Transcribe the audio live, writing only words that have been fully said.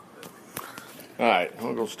All right,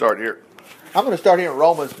 I'm going to start here. I'm going to start here in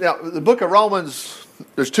Romans. Now, the book of Romans,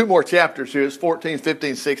 there's two more chapters here. It's 14,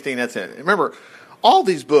 15, 16, that's it. Remember, all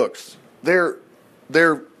these books, they're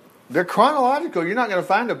chronological. You're not going to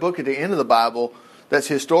find a book at the end of the Bible that's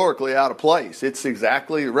historically out of place. It's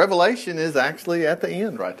exactly, Revelation is actually at the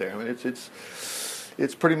end right there. I mean,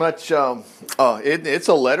 it's pretty much, it's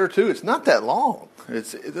a letter too. It's not that long.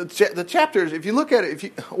 It's the chapters, if you look at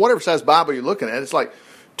it, whatever size Bible you're looking at, it's like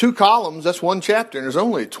 2 columns, that's one chapter, and there's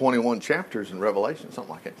only 21 chapters in Revelation,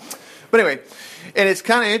 something like that. But anyway, and it's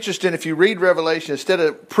kind of interesting if you read Revelation, instead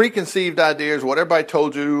of preconceived ideas, what everybody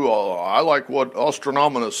told you, oh, I like what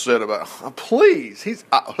Astronominus said about, please, he's,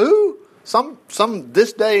 who? Some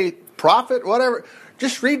this day prophet, whatever.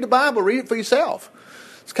 Just read the Bible, read it for yourself.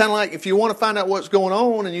 It's kind of like if you want to find out what's going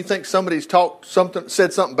on and you think somebody's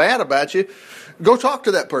said something bad about you, go talk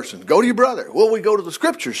to that person. Go to your brother. Well, we go to the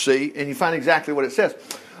scriptures, see, and you find exactly what it says.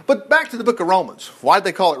 But back to the book of Romans. Why did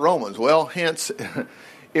they call it Romans? Well, hence,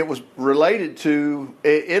 it was related to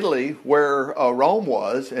Italy, where Rome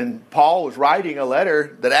was, and Paul was writing a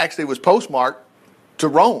letter that actually was postmarked to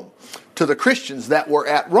Rome, to the Christians that were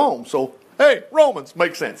at Rome. So, hey, Romans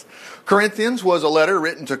makes sense. Corinthians was a letter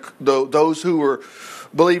written to those who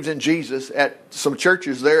believed in Jesus at some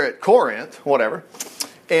churches there at Corinth, whatever.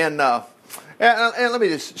 And let me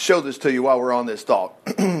just show this to you while we're on this thought.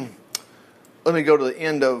 Let me go to the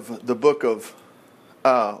end of the book of,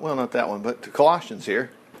 well, not that one, but Colossians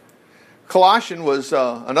here. Colossian was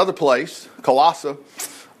another place, Colossae.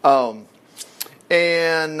 And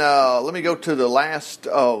let me go to the last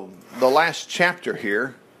chapter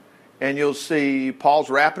here, and you'll see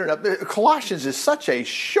Paul's wrapping it up. Colossians is such a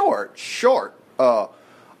short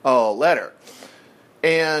letter.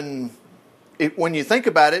 And when you think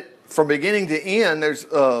about it, from beginning to end, there's,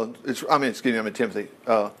 I'm in Timothy.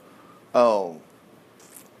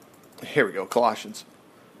 Here we go, Colossians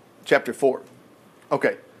chapter 4.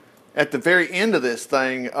 Okay. At the very end of this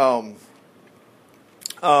thing,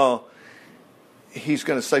 he's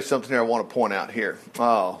going to say something here I want to point out here.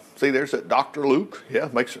 See, there's that Dr. Luke. Yeah,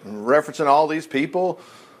 makes referencing all these people.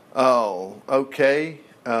 Okay.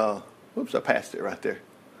 Oops, I passed it right there.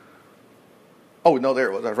 Oh, no,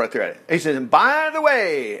 there it was. I was right there at it. He said, and by the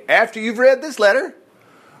way, after you've read this letter,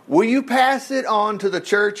 will you pass it on to the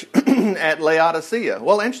church at Laodicea?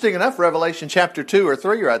 Well, interesting enough, Revelation chapter 2 or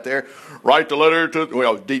 3 right there. Write the letter to,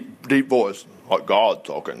 well, deep voice, like God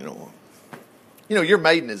talking, You know, you're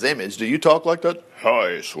made in His image. Do you talk like that?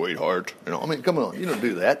 Hi, sweetheart. I mean, come on. You don't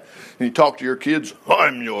do that. And you talk to your kids,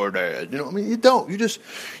 I'm your dad. I mean, you don't.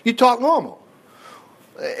 You talk normal.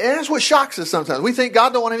 And that's what shocks us sometimes. We think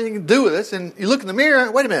God don't want anything to do with us. And you look in the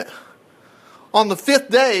mirror, wait a minute. On the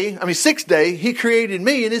sixth day, He created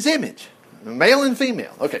me in His image. Male and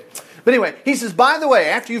female. Okay. But anyway, he says, by the way,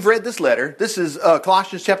 after you've read this letter, this is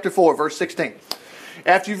Colossians chapter 4, verse 16.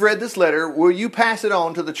 After you've read this letter, will you pass it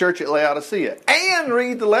on to the church at Laodicea and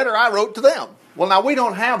read the letter I wrote to them? Well, now, we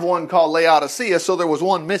don't have one called Laodicea, so there was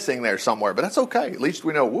one missing there somewhere. But that's okay. At least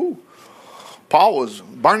we know, Paul was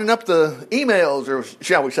burning up the emails, or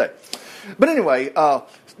shall we say. But anyway,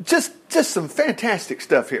 just some fantastic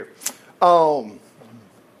stuff here.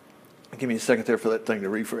 Give me a second there for that thing to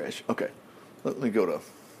refresh. Okay. Let me go to...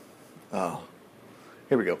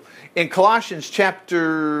 here we go. In Colossians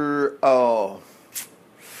chapter...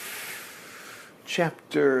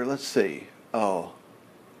 let's see. Well,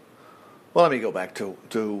 let me go back to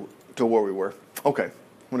where we were. Okay. I'm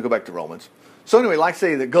going to go back to Romans. So anyway, like I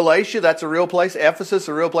say, the Galatia, that's a real place. Ephesus,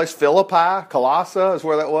 a real place. Philippi, Colossae is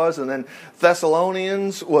where that was. And then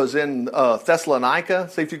Thessalonians was in Thessalonica.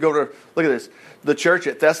 See if you go to, look at this, the church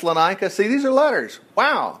at Thessalonica. See, these are letters.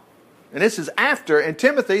 Wow. And this is after, and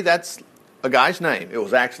Timothy, that's a guy's name. It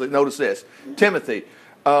was actually, notice this, Timothy,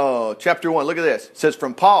 chapter 1, look at this. It says,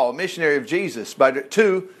 from Paul, missionary of Jesus,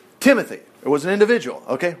 to Timothy. It was an individual.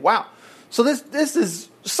 Okay, wow. So this is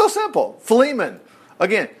so simple. Philemon,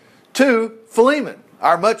 again, to Philemon,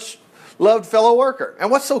 our much loved fellow worker. And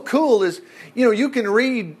what's so cool is, you can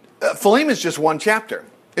read, Philemon's just one chapter.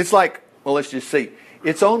 It's like, well, let's just see.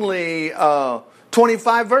 It's only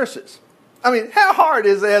 25 verses. I mean, how hard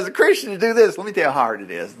is it as a Christian to do this? Let me tell you how hard it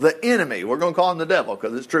is. The enemy, we're going to call him the devil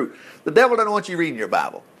because it's true. The devil doesn't want you reading your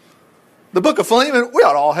Bible. The book of Philemon, we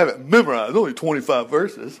ought to all have it memorized. Only 25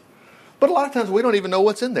 verses. But a lot of times we don't even know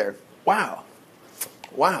what's in there. Wow.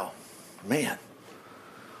 Man.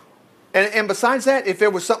 And besides that, if there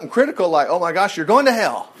was something critical like, oh my gosh, you're going to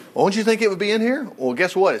hell. Well, wouldn't you think it would be in here? Well,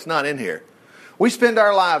 guess what? It's not in here. We spend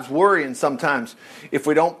our lives worrying sometimes, if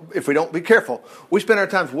we don't be careful, we spend our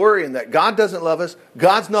times worrying that God doesn't love us,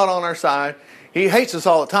 God's not on our side, He hates us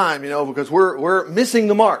all the time, because we're missing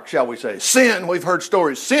the mark, shall we say. Sin, we've heard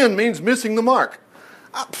stories. Sin means missing the mark.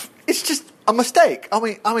 It's just a mistake. I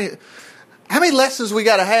mean, how many lessons we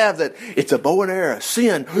got to have that it's a bow and arrow,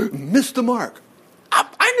 sin, missed the mark.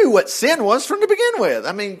 I knew what sin was from to begin with.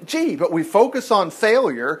 I mean, but we focus on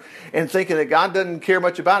failure and thinking that God doesn't care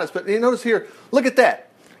much about us. But you notice here, look at that.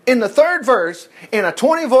 In the third verse, in a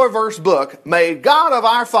 24-verse book, may the God of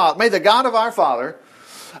our Father,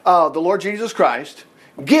 the Lord Jesus Christ,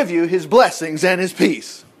 give you His blessings and His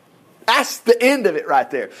peace. That's the end of it right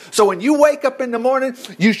there. So when you wake up in the morning,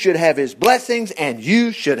 you should have His blessings and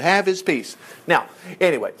you should have His peace. Now,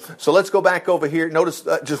 anyway, so let's go back over here. Notice,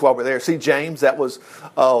 just while we're there, see James, that was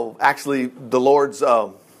actually the Lord's,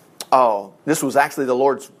 this was actually the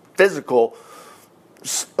Lord's physical, he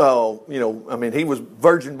was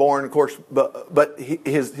virgin born, of course, but he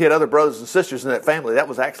had other brothers and sisters in that family. That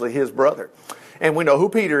was actually his brother. And we know who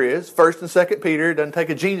Peter is. 1st and 2nd Peter. It doesn't take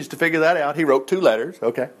a genius to figure that out. He wrote 2 letters.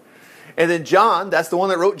 Okay. And then John, that's the one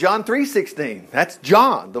that wrote John 3:16. That's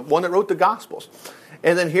John, the one that wrote the Gospels.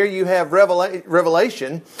 And then here you have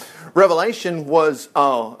Revelation. Revelation was,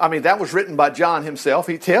 that was written by John himself.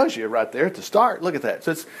 He tells you right there at the start. Look at that.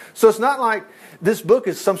 So it's not like this book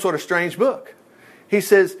is some sort of strange book. He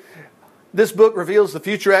says, this book reveals the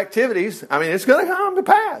future activities. It's going to come to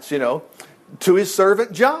pass, to his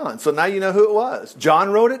servant John. So now you know who it was.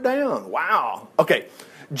 John wrote it down. Wow. Okay.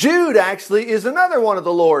 Jude actually is another one of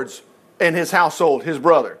the Lord's in his household, his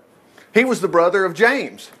brother. He was the brother of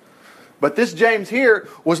James. But this James here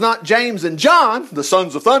was not James and John, the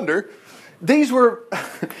sons of thunder. These were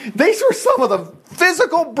some of the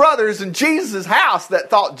physical brothers in Jesus' house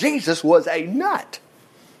that thought Jesus was a nut.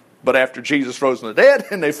 But after Jesus rose from the dead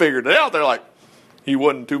and they figured it out, they're like, he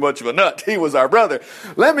wasn't too much of a nut. He was our brother.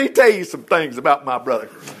 Let me tell you some things about my brother.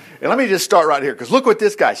 And let me just start right here, because look what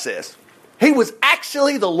this guy says. He was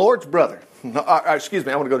actually the Lord's brother. Excuse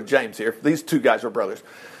me, I want to go to James here. These 2 guys were brothers.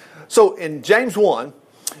 So in James 1,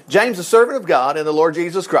 James, a servant of God and the Lord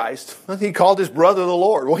Jesus Christ, he called his brother the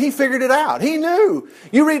Lord. Well, he figured it out. He knew.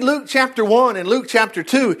 You read Luke chapter 1 and Luke chapter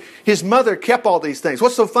 2, his mother kept all these things.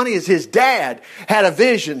 What's so funny is his dad had a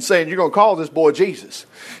vision saying, you're going to call this boy Jesus.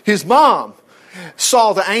 His mom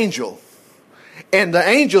saw the angel, and the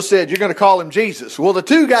angel said, you're going to call him Jesus. Well, the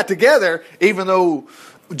 2 got together, even though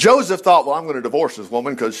Joseph thought, well, I'm going to divorce this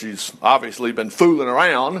woman because she's obviously been fooling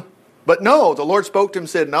around. But no, the Lord spoke to him and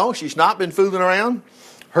said, no, she's not been fooling around.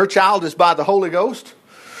 Her child is by the Holy Ghost.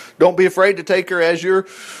 Don't be afraid to take her as your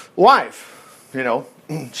wife.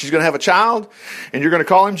 She's going to have a child, and you're going to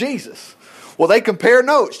call him Jesus. Well, they compare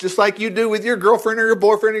notes, just like you do with your girlfriend or your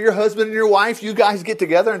boyfriend or your husband and your wife. You guys get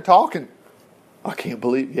together and talk, and I can't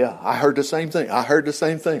believe, I heard the same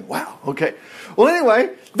thing. Wow, okay. Well,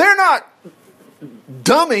 anyway, they're not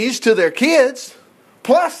dummies to their kids.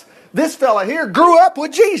 Plus, this fella here grew up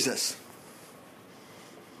with Jesus.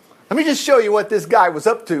 Let me just show you what this guy was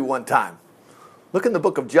up to one time. Look in the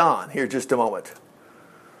book of John here just a moment.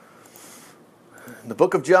 In the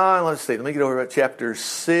book of John, let's see. Let me get over to chapter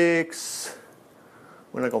 6.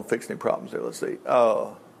 We're not going to fix any problems there. Let's see.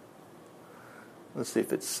 Let's see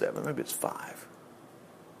if it's 7. Maybe it's 5.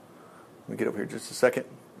 Let me get over here just a second.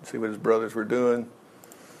 See what his brothers were doing.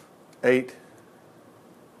 8.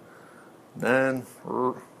 9.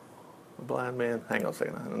 The blind man. Hang on a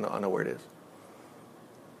second. I know where it is.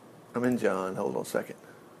 I'm in John. Hold on a second.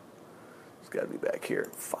 It's got to be back here.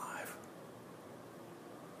 5.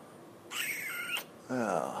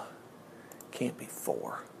 Can't be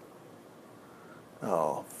 4.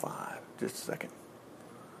 5. Just a second.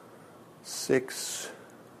 6.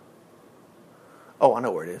 I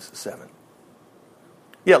know where it is. 7.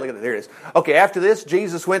 Yeah, look at it. There it is. Okay, after this,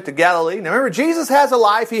 Jesus went to Galilee. Now remember, Jesus has a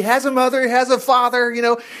life. He has a mother. He has a father.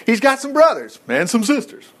 He's got some brothers and some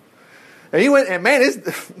sisters. And he went, and man,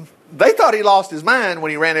 they thought he lost his mind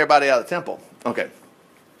when he ran everybody out of the temple. Okay.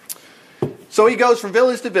 So he goes from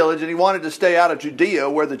village to village, and he wanted to stay out of Judea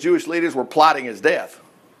where the Jewish leaders were plotting his death.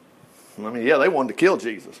 They wanted to kill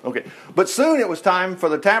Jesus. Okay. But soon it was time for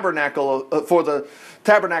the tabernacle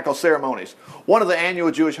ceremonies, one of the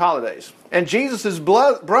annual Jewish holidays. And Jesus'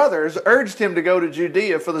 brothers urged him to go to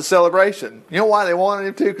Judea for the celebration. You know why they wanted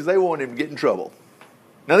him to? Because they wanted him to get in trouble.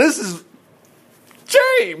 Now this is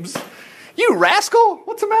James. You rascal!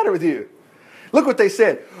 What's the matter with you? Look what they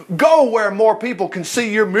said. Go where more people can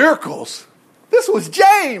see your miracles. This was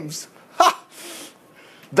James. Ha!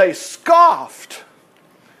 They scoffed.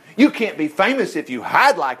 You can't be famous if you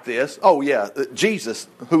hide like this. Oh yeah, Jesus,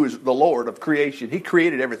 who is the Lord of creation. He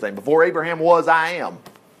created everything. Before Abraham was, I am.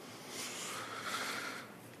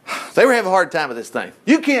 They were having a hard time with this thing.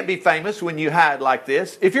 You can't be famous when you hide like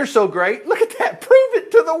this. If you're so great, look at that. Prove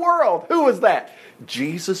it to the world. Who was that?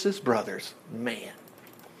 Jesus' brothers. Man.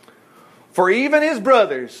 For even his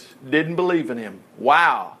brothers didn't believe in him.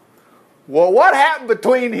 Wow. Well, what happened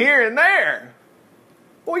between here and there?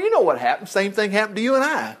 Well, you know what happened. Same thing happened to you and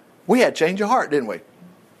I. We had change of heart, didn't we?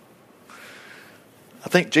 I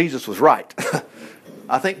think Jesus was right.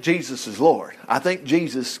 I think Jesus is Lord. I think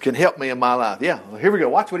Jesus can help me in my life. Yeah, well, here we go.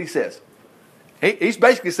 Watch what he says. He's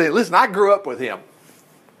basically saying, listen, I grew up with him.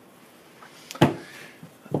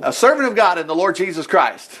 A servant of God in the Lord Jesus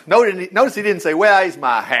Christ. Notice he didn't say, well, he's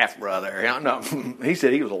my half-brother. No, he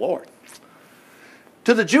said he was a Lord.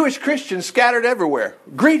 To the Jewish Christians scattered everywhere,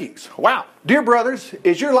 greetings. Wow. Dear brothers,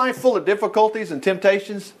 is your life full of difficulties and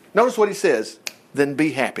temptations? Notice what he says. Then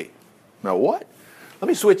be happy. Now what? Let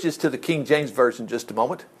me switch this to the King James Version just a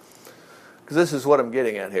moment, because this is what I'm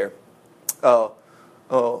getting at here. Hang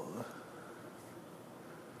on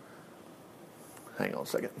a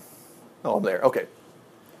second. Oh, I'm there. Okay.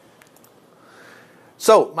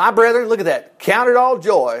 So, my brethren, look at that. Count it all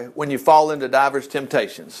joy when you fall into diverse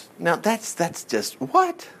temptations. Now, that's just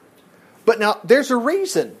what? But now, there's a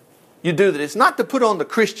reason you do that. It's not to put on the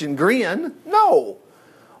Christian grin. No.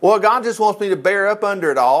 Well, God just wants me to bear up under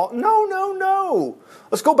it all. No, no, no.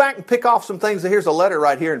 Let's go back and pick off some things. Here's a letter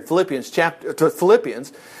right here in Philippians.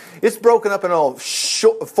 It's broken up in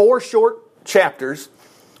 4 short chapters.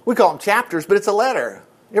 We call them chapters, but it's a letter.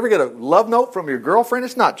 You ever get a love note from your girlfriend?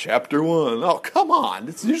 It's not chapter 1. Oh, come on.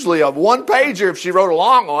 It's usually a one-pager if she wrote a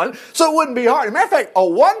long one, so it wouldn't be hard. As a matter of fact, a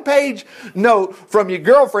one-page note from your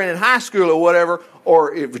girlfriend in high school or whatever,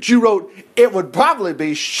 or if you wrote, it would probably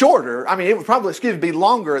be shorter. I mean, it would probably, be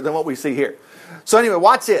longer than what we see here. So anyway,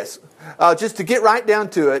 watch this. Just to get right down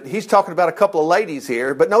to it, he's talking about a couple of ladies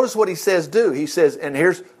here, but notice what he says do. He says, and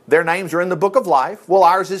here's, their names are in the book of life. Well,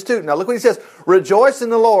 ours is too. Now look what he says. Rejoice in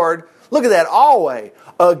the Lord. Look at that, always.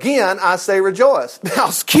 Again, I say rejoice. Now,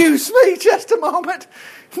 excuse me just a moment.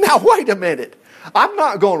 Now, wait a minute. I'm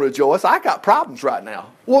not going to rejoice. I got problems right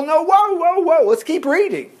now. Well, no, whoa. Let's keep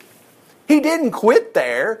reading. He didn't quit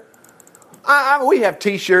there. We have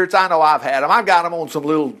T-shirts. I know I've had them. I've got them on some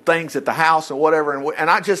little things at the house and whatever. And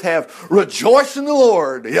I just have, rejoice in the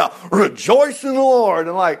Lord. Yeah, rejoice in the Lord.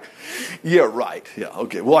 And like, yeah, right. Yeah,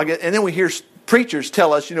 okay. Well, and then we hear preachers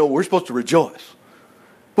tell us, we're supposed to rejoice.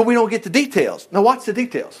 But we don't get the details. Now watch the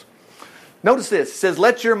details. Notice this. It says,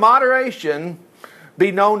 let your moderation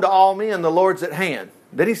be known to all men, the Lord's at hand.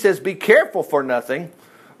 Then he says, be careful for nothing,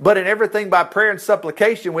 but in everything by prayer and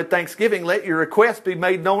supplication with thanksgiving, let your requests be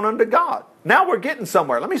made known unto God. Now we're getting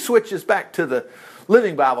somewhere. Let me switch this back to the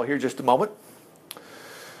Living Bible here just a moment.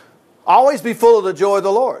 Always be full of the joy of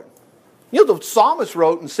the Lord. The psalmist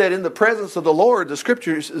wrote and said, in the presence of the Lord, the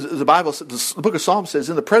scriptures, the Bible, the book of Psalms says,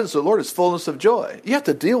 in the presence of the Lord is fullness of joy. You have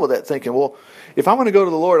to deal with that thinking, well, if I'm going to go to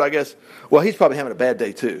the Lord, I guess, well, he's probably having a bad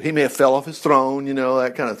day too. He may have fell off his throne,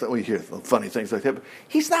 that kind of thing. We hear funny things like that, but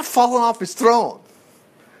he's not falling off his throne.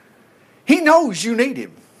 He knows you need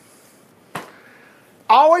him.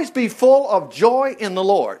 Always be full of joy in the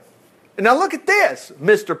Lord. Now look at this,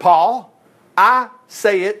 Mr. Paul. I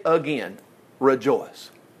say it again. Rejoice.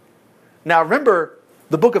 Now remember,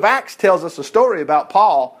 the book of Acts tells us a story about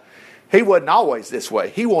Paul. He wasn't always this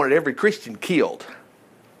way. He wanted every Christian killed.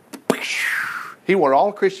 He wanted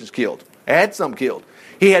all Christians killed. Had some killed.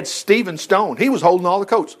 He had Stephen stoned. He was holding all the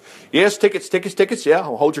coats. Yes, tickets. Yeah,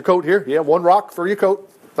 I'll hold your coat here. Yeah, 1 rock for your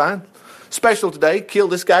coat. Fine. Special today. Kill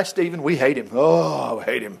this guy, Stephen. We hate him. Oh, I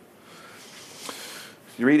hate him.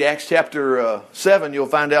 If you read Acts chapter 7, you'll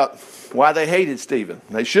find out why they hated Stephen.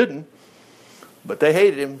 They shouldn't, but they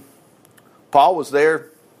hated him. Paul was there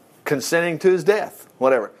consenting to his death,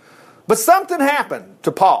 whatever. But something happened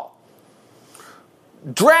to Paul.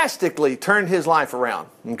 Drastically turned his life around,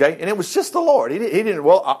 okay? And it was just the Lord. He didn't,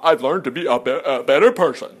 I've learned to be a better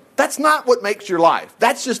person. That's not what makes your life.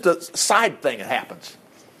 That's just a side thing that happens.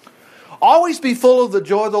 Always be full of the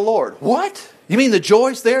joy of the Lord. What? You mean the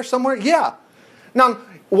joy's there somewhere? Yeah. Now,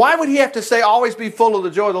 why would he have to say always be full of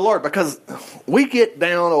the joy of the Lord? Because we get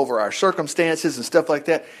down over our circumstances and stuff like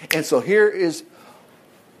that. And so here is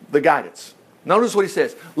the guidance. Notice what he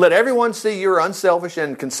says. Let everyone see you're unselfish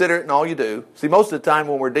and considerate in all you do. See, most of the time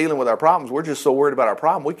when we're dealing with our problems, we're just so worried about our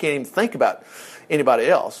problem, we can't even think about anybody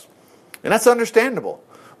else. And that's understandable.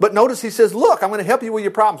 But notice he says, look, I'm going to help you with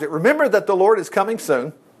your problems. Remember that the Lord is coming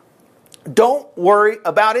soon. Don't worry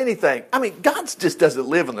about anything. I mean, God just doesn't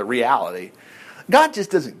live in the reality. God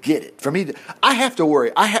just doesn't get it. For me, I have to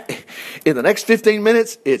worry. In the next 15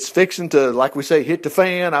 minutes, it's fixing to, like we say, hit the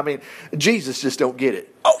fan. I mean, Jesus just don't get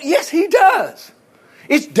it. Oh, yes, he does.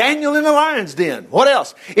 It's Daniel in the lion's den. What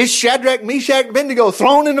else? It's Shadrach, Meshach, Abednego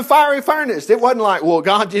thrown in the fiery furnace. It wasn't like, well,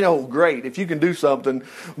 God, great, if you can do something,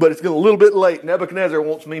 but it's getting a little bit late. Nebuchadnezzar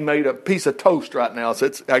wants me made a piece of toast right now.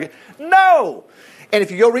 So no! And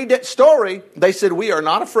if you go read that story, they said, we are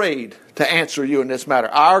not afraid to answer you in this matter.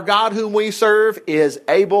 Our God whom we serve is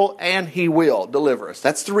able and he will deliver us.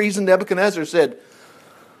 That's the reason Nebuchadnezzar said,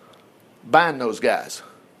 bind those guys.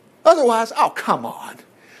 Otherwise, oh, come on.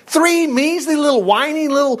 3 measly little whiny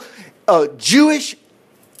little Jewish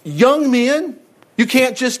young men. You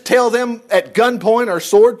can't just tell them at gunpoint or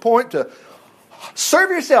sword point to serve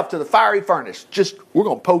yourself to the fiery furnace. Just, we're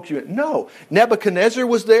going to poke you in. No. Nebuchadnezzar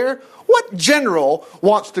was there. What general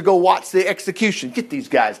wants to go watch the execution? Get these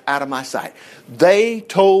guys out of my sight. They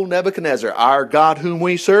told Nebuchadnezzar, our God whom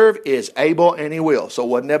we serve is able and he will. So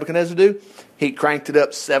what did Nebuchadnezzar do? He cranked it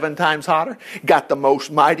up 7 times hotter, got the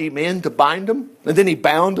most mighty men to bind them, and then he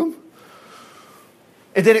bound them.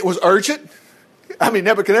 And then it was urgent. I mean,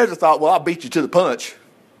 Nebuchadnezzar thought, well, I'll beat you to the punch.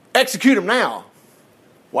 Execute him now.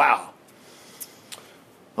 Wow.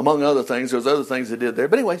 Among other things, there's other things they did there.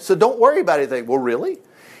 But anyway, so don't worry about anything. Well, really?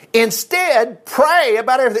 Instead, pray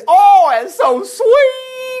about everything. Oh, it's so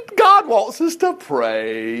sweet. God wants us to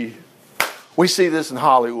pray. We see this in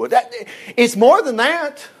Hollywood. It's more than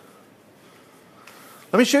that.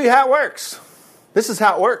 Let me show you how it works. This is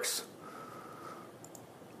how it works.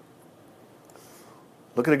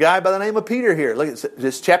 Look at a guy by the name of Peter here. Look at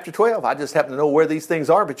this chapter 12. I just happen to know where these things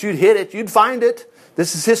are, but you'd hit it. You'd find it.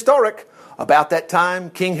 This is historic. About that time,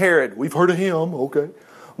 King Herod, we've heard of him, okay,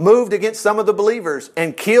 moved against some of the believers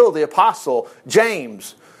and killed the apostle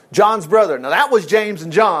James, John's brother. Now that was James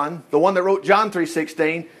and John, the one that wrote John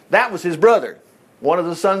 3:16. That was his brother, one of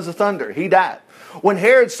the sons of thunder. He died. When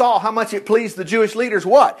Herod saw how much it pleased the Jewish leaders,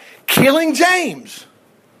 what? Killing James.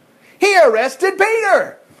 He arrested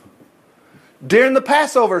Peter during the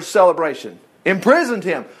Passover celebration, imprisoned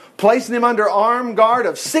him, placing him under armed guard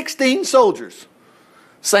of 16 soldiers.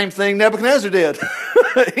 Same thing Nebuchadnezzar did.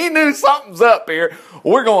 He knew something's up here.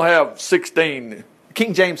 We're going to have 16.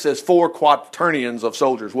 King James says 4 quaternions of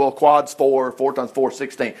soldiers. Well, quad's 4 times 4,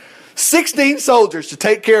 16. 16 soldiers to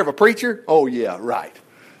take care of a preacher? Oh, yeah, right.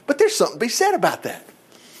 But there's something to be said about that.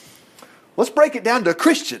 Let's break it down to a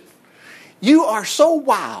Christian. You are so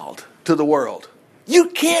wild to the world. You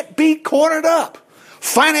can't be cornered up.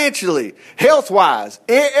 Financially, health-wise,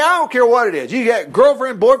 I don't care what it is. You got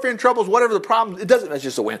girlfriend, boyfriend troubles, whatever the problem, that's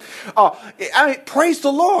just a win. Praise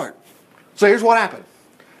the Lord. So here's what happened.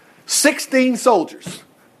 16 soldiers.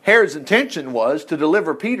 Herod's intention was to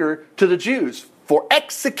deliver Peter to the Jews for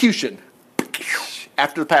execution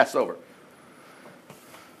after the Passover.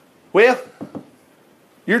 Well,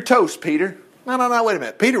 you're toast, Peter. No, wait a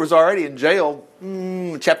minute. Peter was already in jail,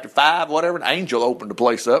 chapter 5, whatever. An angel opened the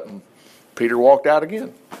place up and Peter walked out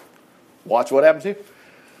again. Watch what happens here.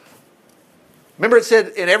 Remember it said,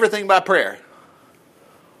 in everything by prayer.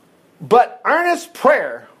 But earnest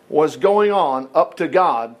prayer was going on up to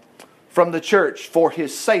God from the church for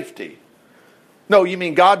his safety. No, you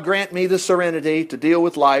mean God grant me the serenity to deal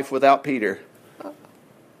with life without Peter.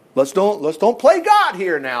 Let's don't play God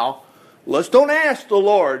here now. Let's don't ask the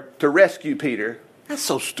Lord to rescue Peter. That's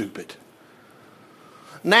so stupid.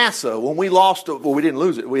 NASA, when we lost, well, we didn't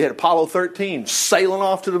lose it. We had Apollo 13 sailing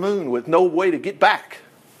off to the moon with no way to get back.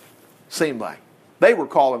 Seemed like. They were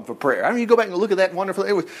calling for prayer. I mean, you go back and look at that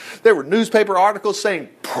wonderful. There were newspaper articles saying,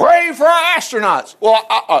 pray for our astronauts. Well,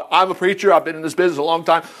 I'm a preacher. I've been in this business a long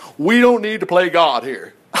time. We don't need to play God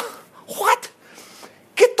here. What?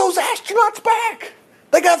 Get those astronauts back.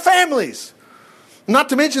 They got families. Not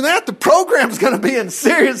to mention that, the program's going to be in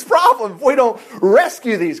serious problem if we don't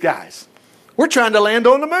rescue these guys. We're trying to land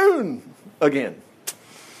on the moon again.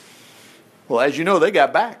 Well, as you know, they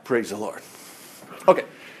got back. Praise the Lord. Okay.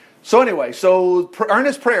 So anyway,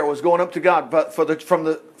 earnest prayer was going up to God but from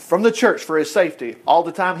the church for his safety all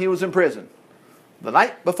the time he was in prison. The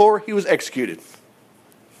night before he was executed.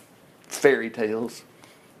 Fairy tales.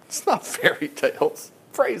 It's not fairy tales.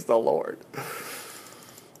 Praise the Lord.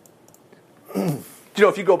 You know,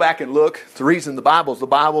 if you go back and look, the reason the Bible's the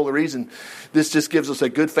Bible, the reason this just gives us a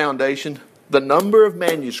good foundation, the number of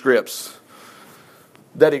manuscripts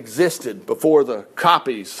that existed before the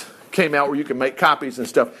copies came out where you can make copies and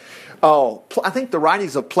stuff. Oh, I think the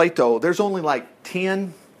writings of Plato, there's only like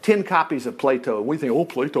 10 copies of Plato. And we think, oh,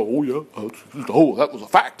 Plato, oh yeah, that was a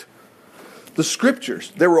fact. The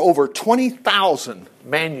scriptures, there were over 20,000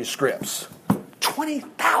 manuscripts.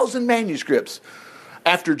 20,000 manuscripts.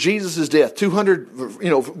 After Jesus' death, 200,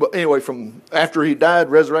 anyway, from after he died,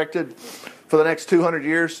 resurrected, for the next 200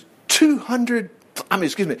 years, 200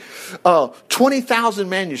 20,000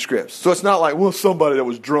 manuscripts. So it's not like, well, somebody that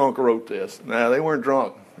was drunk wrote this. No, they weren't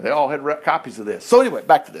drunk. They all had copies of this. So anyway,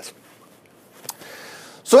 back to this.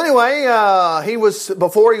 So anyway,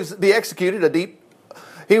 before he was be executed,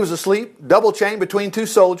 he was asleep, double chained between two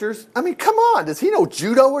soldiers. I mean, come on, does he know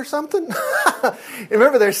judo or something?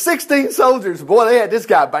 Remember, there's 16 soldiers. Boy, they had this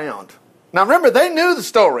guy bound. Now remember, they knew the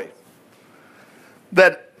story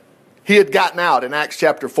that he had gotten out in Acts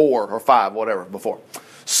chapter 4 or 5, whatever, before.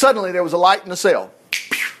 Suddenly there was a light in the cell.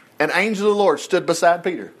 An angel of the Lord stood beside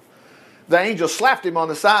Peter. The angel slapped him on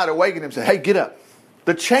the side, awakened him, and said, hey, get up.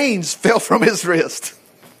 The chains fell from his wrist.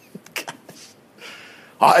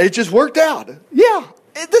 It just worked out. Yeah,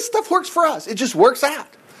 this stuff works for us. It just works out.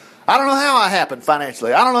 I don't know how it happened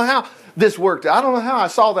financially. I don't know how this worked. I don't know how I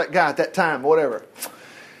saw that guy at that time, whatever.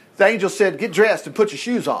 The angel said, get dressed and put your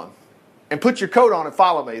shoes on. And put your coat on and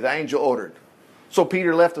follow me, the angel ordered. So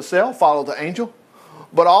Peter left the cell, followed the angel.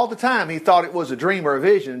 But all the time he thought it was a dream or a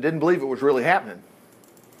vision and didn't believe it was really happening.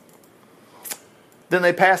 Then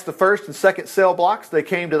they passed the first and second cell blocks. They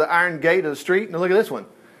came to the iron gate of the street. And look at this one.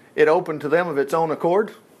 It opened to them of its own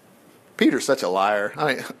accord. Peter's such a liar.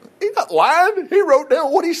 I mean, he's not lying. He wrote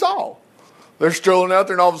down what he saw. They're strolling out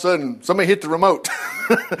there and all of a sudden somebody hit the remote.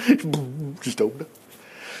 Just opened up.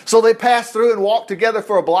 So they passed through and walked together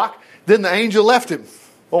for a block. Then the angel left him.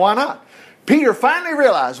 Well, why not? Peter finally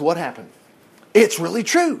realized what happened. It's really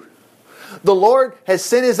true. The Lord has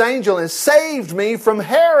sent his angel and saved me from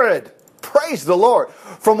Herod. Praise the Lord.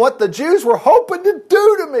 From what the Jews were hoping to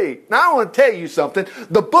do to me. Now I want to tell you something.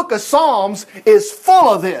 The book of Psalms is full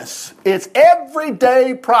of this. It's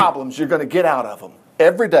everyday problems you're going to get out of them.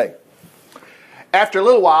 Every day. After a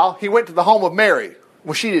little while, he went to the home of Mary.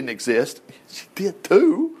 Well, she didn't exist. She did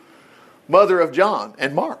too. Mother of John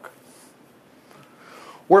and Mark.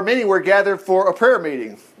 Where many were gathered for a prayer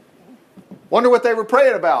meeting. Wonder what they were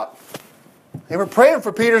praying about. They were praying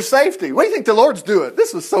for Peter's safety. What do you think the Lord's doing?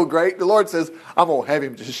 This was so great. The Lord says, I'm going to have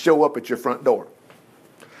him just show up at your front door.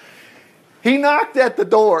 He knocked at the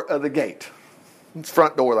door of the gate. It's the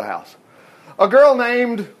front door of the house. A girl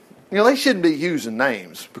named, they shouldn't be using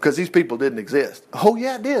names because these people didn't exist. Oh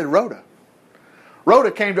yeah, it did, Rhoda.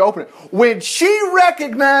 Rhoda came to open it. When she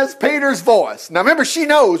recognized Peter's voice, now remember she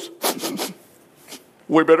knows,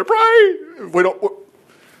 we better pray. If we don't,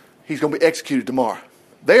 he's going to be executed tomorrow.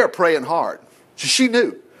 They are praying hard. So she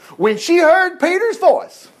knew. When she heard Peter's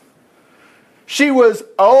voice, she was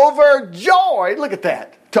overjoyed. Look at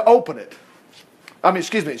that. To open it.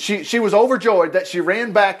 She was overjoyed that she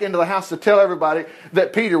ran back into the house to tell everybody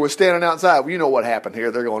that Peter was standing outside. Well, you know what happened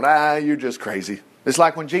here. They're going, you're just crazy. It's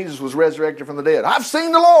like when Jesus was resurrected from the dead. I've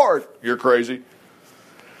seen the Lord. You're crazy.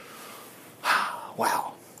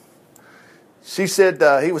 Wow. She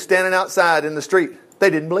said he was standing outside in the street.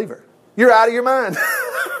 They didn't believe her. You're out of your mind.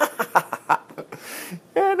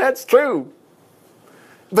 And that's true.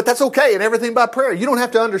 But that's okay, and everything by prayer. You don't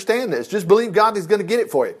have to understand this. Just believe God is going to get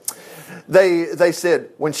it for you. They said,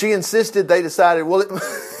 when she insisted, they decided, well,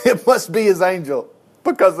 it must be his angel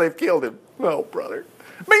because they've killed him. Oh, brother.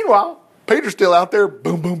 Meanwhile, Peter's still out there.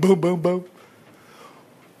 Boom, boom, boom, boom, boom.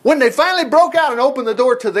 When they finally broke out and opened the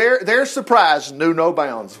door to their surprise knew no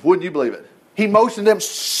bounds. Wouldn't you believe it? He motioned them,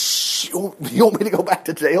 shh, you want me to go back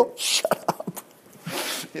to jail? Shut up.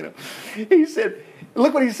 He said,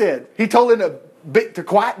 look what he said. He told them to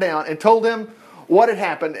quiet down and told them what had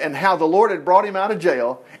happened and how the Lord had brought him out of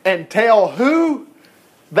jail and tell who.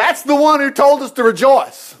 That's the one who told us to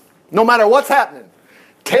rejoice. No matter what's happening.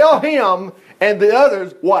 Tell him and the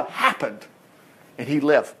others what happened. And he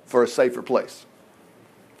left for a safer place.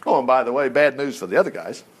 Oh, and by the way, bad news for the other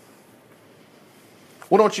guys.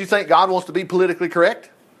 Well, don't you think God wants to be politically correct?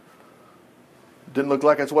 Didn't look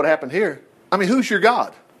like that's what happened here. Who's your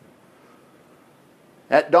God?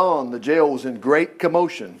 At dawn, the jail was in great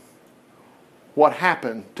commotion. What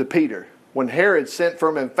happened to Peter? When Herod sent for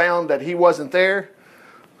him and found that he wasn't there,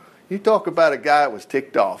 you talk about a guy that was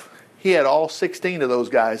ticked off. He had all 16 of those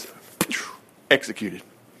guys executed.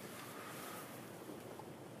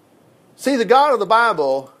 See, the God of the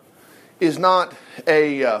Bible is not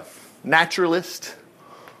a naturalist,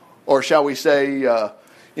 or shall we say,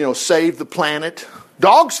 save the planet.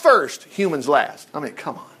 Dogs first, humans last.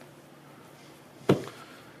 Come on.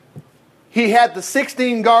 He had the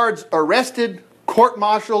 16 guards arrested,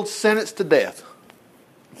 court-martialed, sentenced to death.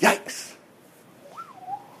 Yikes.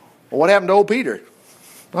 Well, what happened to old Peter?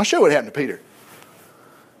 I'll show you what happened to Peter.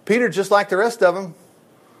 Peter, just like the rest of them,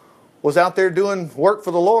 was out there doing work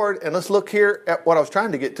for the Lord. And let's look here at what I was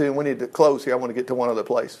trying to get to. And we need to close here. I want to get to one other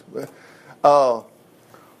place. Paul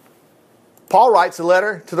writes a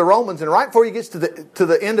letter to the Romans. And right before he gets to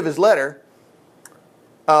the end of his letter,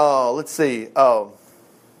 let's see.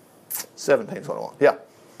 17 is what I want. Yeah.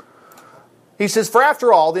 He says, for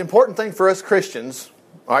after all, the important thing for us Christians,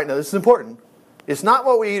 all right, now this is important, it's not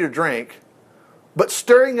what we eat or drink, but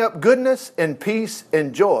stirring up goodness and peace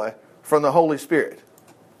and joy from the Holy Spirit.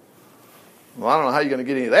 Well, I don't know how you're going to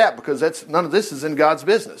get any of that because none of this is in God's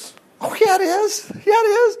business. Oh, yeah, it is. Yeah, it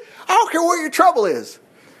is. I don't care what your trouble is.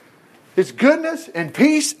 It's goodness and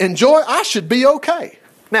peace and joy. I should be okay.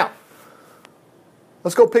 Now,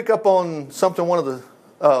 let's go pick up on something one of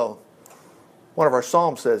our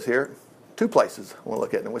Psalms says here. 2 places I want to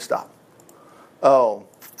look at and then we stop.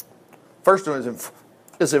 First one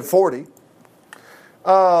is in 40.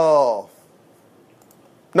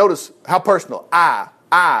 Notice how personal. I,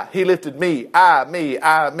 he lifted me. I,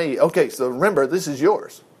 me. Okay, so remember, this is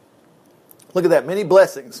yours. Look at that, many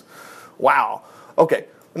blessings. Wow. Okay,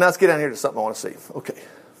 now let's get down here to something I want to see. Okay.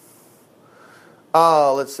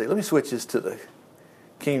 Let's see. Let me switch this to the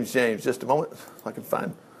King James just a moment. If I can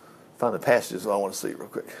find the passages I want to see real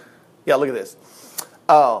quick. Yeah, look at this.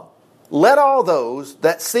 Let all those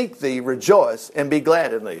that seek thee rejoice and be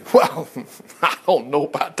glad in thee. Well, I don't know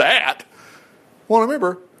about that. Well,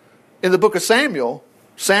 remember, in the book of Samuel,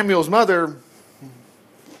 Samuel's mother,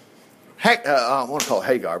 I want to call it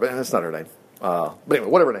Hagar, but that's not her name. But anyway,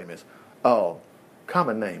 whatever her name is.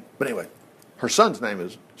 Common name. But anyway, her son's name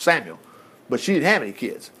is Samuel. But she didn't have any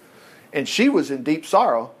kids. And she was in deep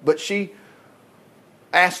sorrow, but she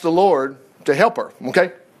asked the Lord to help her,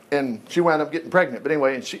 okay? And she wound up getting pregnant. But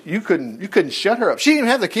anyway, and you couldn't shut her up. She didn't even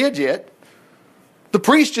have the kids yet. The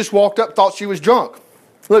priest just walked up, thought she was drunk.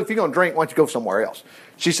 Look, if you're going to drink, why don't you go somewhere else?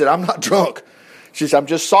 She said, I'm not drunk. She said, I'm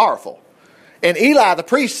just sorrowful. And Eli, the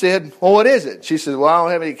priest, said, well, what is it? She said, well, I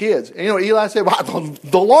don't have any kids. And you know what Eli said? Well,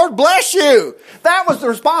 the Lord bless you. That was the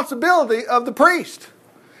responsibility of the priest.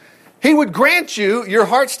 He would grant you your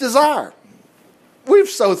heart's desire. We've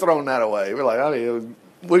so thrown that away. We're like,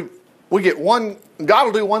 we get one, God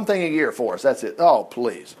will do one thing a year for us. That's it. Oh,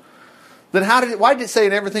 please. Then why did it say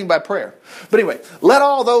in everything by prayer? But anyway, let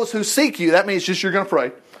all those who seek you, that means just you're going to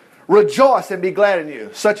pray, rejoice and be glad in you,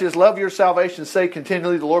 such as love your salvation, say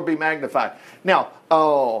continually, the Lord be magnified. Now,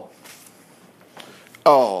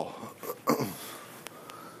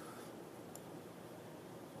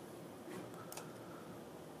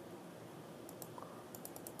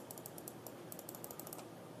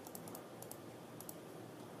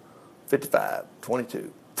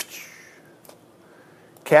 55:22.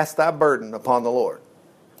 Cast thy burden upon the Lord.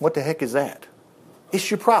 What the heck is that?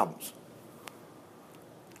 It's your problems.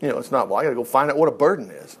 You know, it's not, well, I got to go find out what a burden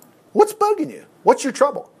is. What's bugging you? What's your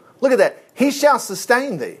trouble? Look at that. He shall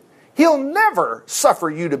sustain thee. He'll never suffer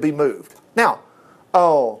you to be moved. Now,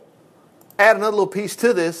 add another little piece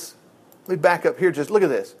to this. Let me back up here. Just look at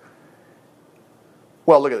this.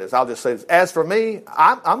 Well, look at this. I'll just say this. As for me,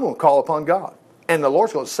 I'm going to call upon God. And the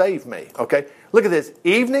Lord's going to save me. Okay? Look at this.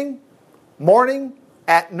 Evening, morning,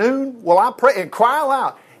 at noon, will I pray and cry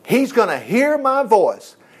aloud. He's going to hear my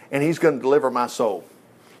voice. And He's going to deliver my soul.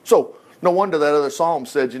 So, no wonder that other psalm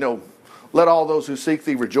said, let all those who seek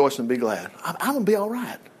thee rejoice and be glad. I'm going to be all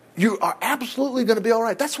right. You are absolutely going to be all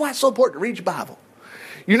right. That's why it's so important to read your Bible.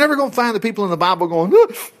 You're never going to find the people in the Bible going,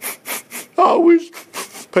 I wish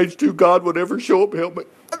page 2 God would ever show up and help me.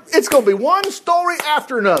 It's going to be one story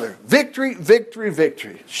after another. Victory, victory,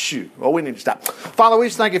 victory. Shoot. Well, we need to stop. Father, we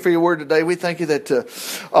just thank you for your word today. We thank you that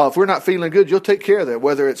if we're not feeling good, you'll take care of that.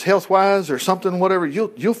 Whether it's health-wise or something, whatever,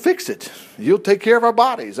 you'll fix it. You'll take care of our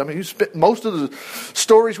bodies. I mean, you spent most of the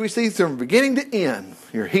stories we see from beginning to end.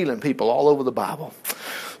 You're healing people all over the Bible.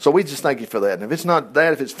 So we just thank you for that. And if it's not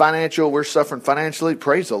that, if it's financial, we're suffering financially,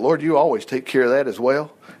 praise the Lord, you always take care of that as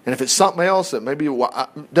well. And if it's something else that maybe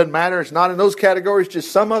doesn't matter, it's not in those categories,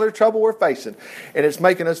 just some other trouble we're facing. And it's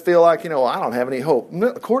making us feel like, I don't have any hope.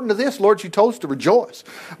 According to this, Lord, you told us to rejoice.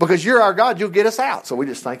 Because you're our God, you'll get us out. So we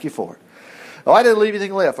just thank you for it. Well, I didn't leave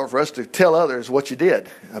anything left for us to tell others what you did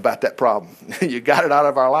about that problem. You got it out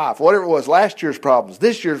of our life. Whatever it was, last year's problems,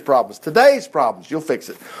 this year's problems, today's problems, you'll fix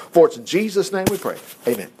it. For it's in Jesus' name we pray.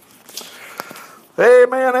 Amen.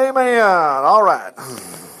 Amen, amen. All right.